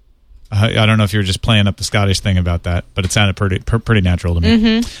note. I don't know if you were just playing up the Scottish thing about that, but it sounded pretty natural to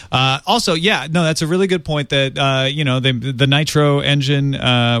me. Also, that's a really good point that the Nitro engine,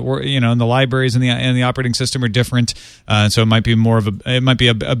 and the libraries and the operating system are different, so it might be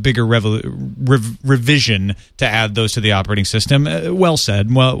a bigger revision to add those to the operating system. Well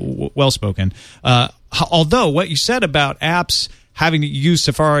said, well spoken. Although what you said about apps having to use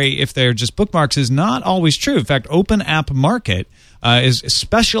Safari if they're just bookmarks is not always true. In fact, Open App Market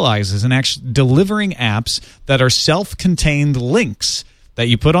specializes in actually delivering apps that are self-contained links that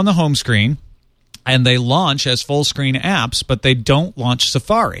you put on the home screen, and they launch as full-screen apps, but they don't launch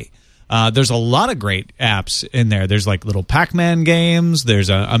Safari. There's a lot of great apps in there. There's like little Pac-Man games. There's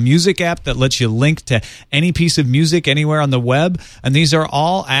a music app that lets you link to any piece of music anywhere on the web, and these are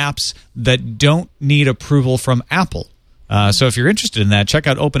all apps that don't need approval from Apple. So if you're interested in that, check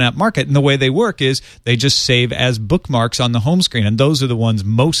out Open App Market. And the way they work is they just save as bookmarks on the home screen. And those are the ones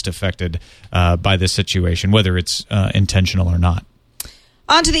most affected by this situation, whether it's intentional or not.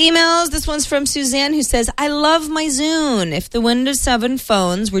 On to the emails. This one's from Suzanne, who says, I love my Zune. If the Windows 7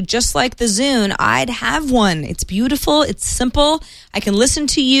 phones were just like the Zune, I'd have one. It's beautiful. It's simple. I can listen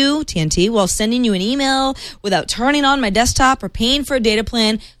to you, TNT, while sending you an email without turning on my desktop or paying for a data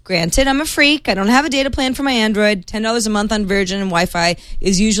plan. Granted, I'm a freak. I don't have a data plan for my Android. $10 a month on Virgin and Wi-Fi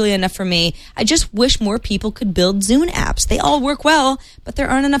is usually enough for me. I just wish more people could build Zune apps. They all work well, but there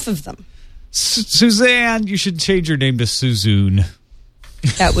aren't enough of them. Suzanne, you should change your name to Suzune.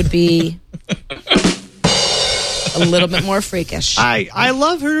 That would be a little bit more freakish. I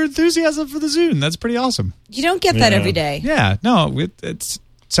love her enthusiasm for the Zune. That's pretty awesome. You don't get that every day. Yeah, no, it's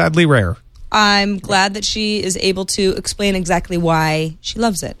sadly rare. I'm glad that she is able to explain exactly why she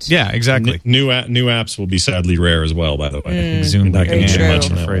loves it. Yeah, exactly. New apps will be sadly rare as well, by the way. Zune back very again. true. Much,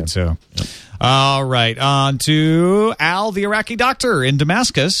 I'm afraid so. Yep. All right, on to Al, the Iraqi doctor in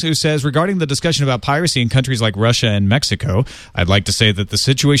Damascus, who says, regarding the discussion about piracy in countries like Russia and Mexico, I'd like to say that the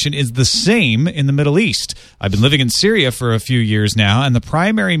situation is the same in the Middle East. I've been living in Syria for a few years now, and the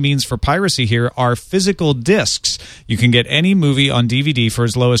primary means for piracy here are physical discs. You can get any movie on DVD for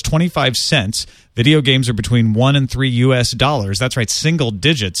as low as 25 cents. Video games are between $1 and $3 US. That's right, single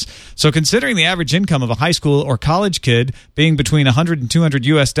digits. So considering the average income of a high school or college kid being between $100 and $200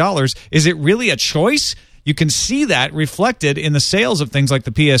 US, is it really a choice? You can see that reflected in the sales of things like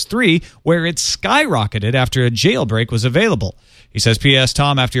the PS3, where it skyrocketed after a jailbreak was available. He says, P.S.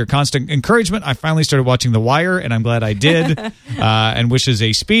 Tom, after your constant encouragement, I finally started watching The Wire, and I'm glad I did, and wishes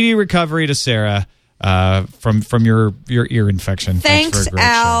a speedy recovery to Sarah from your ear infection. Thanks, for a great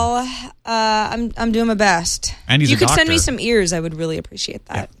Al. show. I'm doing my best. And he's you a could send doctor. me some ears. I would really appreciate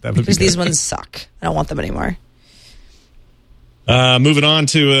that. Yeah, that would be because good. these ones suck. I don't want them anymore. Moving on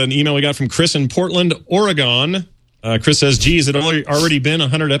to an email we got from Chris in Portland, Oregon. Chris says, geez, it already been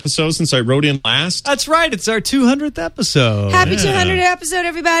 100 episodes since I wrote in last. That's right. It's our 200th episode. Happy 200th episode,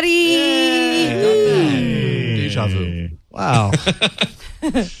 everybody. Deja vu. Wow.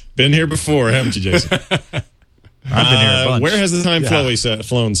 Been here before, haven't you, Jason? I've been here a bunch. Where has the time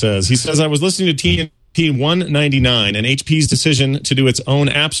flown, says. He says, I was listening to TNT 199 and HP's decision to do its own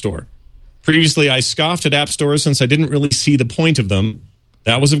app store. Previously, I scoffed at app stores since I didn't really see the point of them.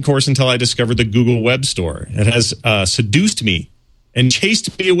 That was, of course, until I discovered the Google Web Store. It has seduced me and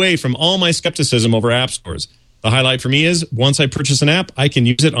chased me away from all my skepticism over app stores. The highlight for me is, once I purchase an app, I can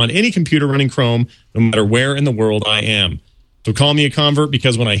use it on any computer running Chrome, no matter where in the world I am. So call me a convert,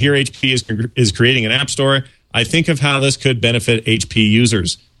 because when I hear HP is creating an app store, I think of how this could benefit HP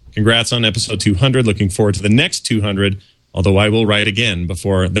users. Congrats on episode 200. Looking forward to the next 200, although I will write again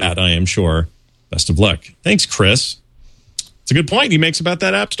before that, I am sure. Best of luck. Thanks, Chris. It's a good point he makes about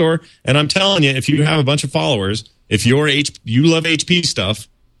that app store. And I'm telling you, if you have a bunch of followers, if you love HP stuff,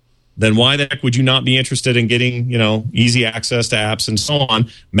 then why the heck would you not be interested in getting, easy access to apps and so on?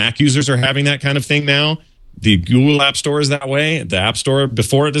 Mac users are having that kind of thing now. The Google App Store is that way. The App Store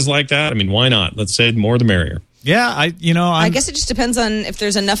before it is like that. I mean, why not? Let's say more the merrier. Yeah, I guess it just depends on if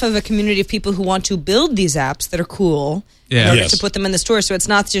there's enough of a community of people who want to build these apps that are cool in order to put them in the store. So it's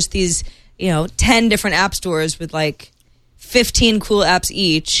not just these, 10 different app stores with like 15 cool apps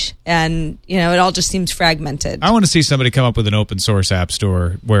each, and it all just seems fragmented. I want to see somebody come up with an open source app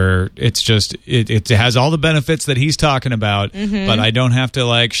store where it's just it has all the benefits that he's talking about, but I don't have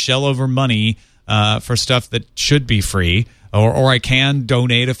to shell over money for stuff that should be free. or I can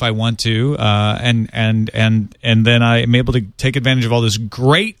donate if I want to, and then I'm able to take advantage of all this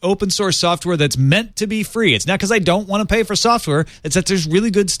great open source software that's meant to be free. It's not because I don't want to pay for software. It's that there's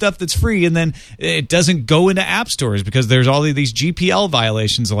really good stuff that's free, and then it doesn't go into app stores because there's all of these GPL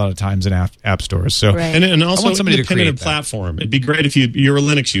violations a lot of times in app stores. So, and also I want somebody independent to platform. It'd be great if you're a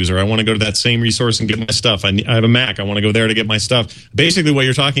Linux user. I want to go to that same resource and get my stuff. I have a Mac. I want to go there to get my stuff. Basically, what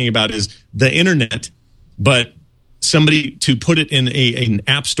you're talking about is the internet, but somebody to put it in an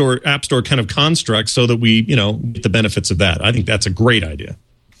app store kind of construct so that we, get the benefits of that. I think that's a great idea.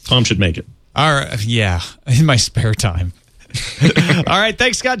 Tom should make it. All right, yeah, in my spare time. All right,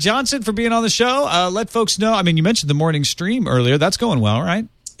 thanks, Scott Johnson, for being on the show. Let folks know. I mean, you mentioned the morning stream earlier. That's going well, right?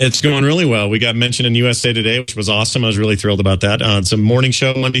 It's going really well. We got mentioned in USA Today, which was awesome. I was really thrilled about that. It's a morning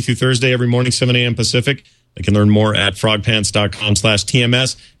show Monday through Thursday, every morning, 7 a.m. Pacific. They can learn more at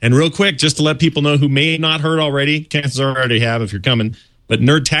frogpants.com/TMS. And real quick, just to let people know who may have not heard already, chances are already have if you're coming, but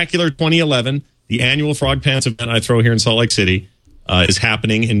Nerdtacular 2011, the annual Frog Pants event I throw here in Salt Lake City, is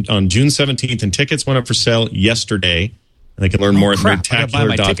happening on June 17th, and tickets went up for sale yesterday. And they can learn more at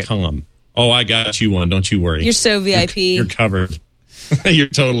nerdtacular.com. Oh, I got you one. Don't you worry. You're so VIP. You're covered. You're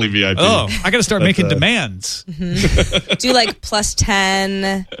totally VIP. Oh, I got to start making demands. Mm-hmm. Do like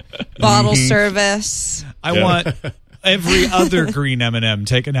 +10 bottle service. I want every other green M&M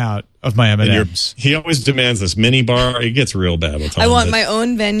taken out of my M&Ms. He always demands this mini bar. It gets real bad with Tom. I want my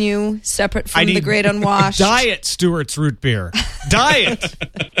own venue separate from the Great Unwashed. Diet Stewart's root beer. Diet.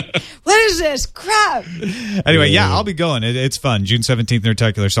 What is this crap? Anyway, yeah, I'll be going. It's fun. June 17th,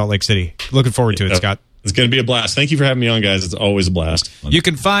 Nerdtacular, Salt Lake City. Looking forward to it, Scott. It's going to be a blast. Thank you for having me on, guys. It's always a blast. You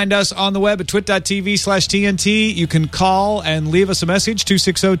can find us on the web at twit.tv/TNT. You can call and leave us a message,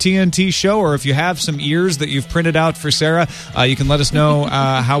 260-TNT show, or if you have some ears that you've printed out for Sarah, you can let us know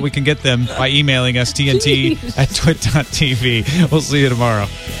how we can get them by emailing us, TNT@twit.tv. We'll see you tomorrow.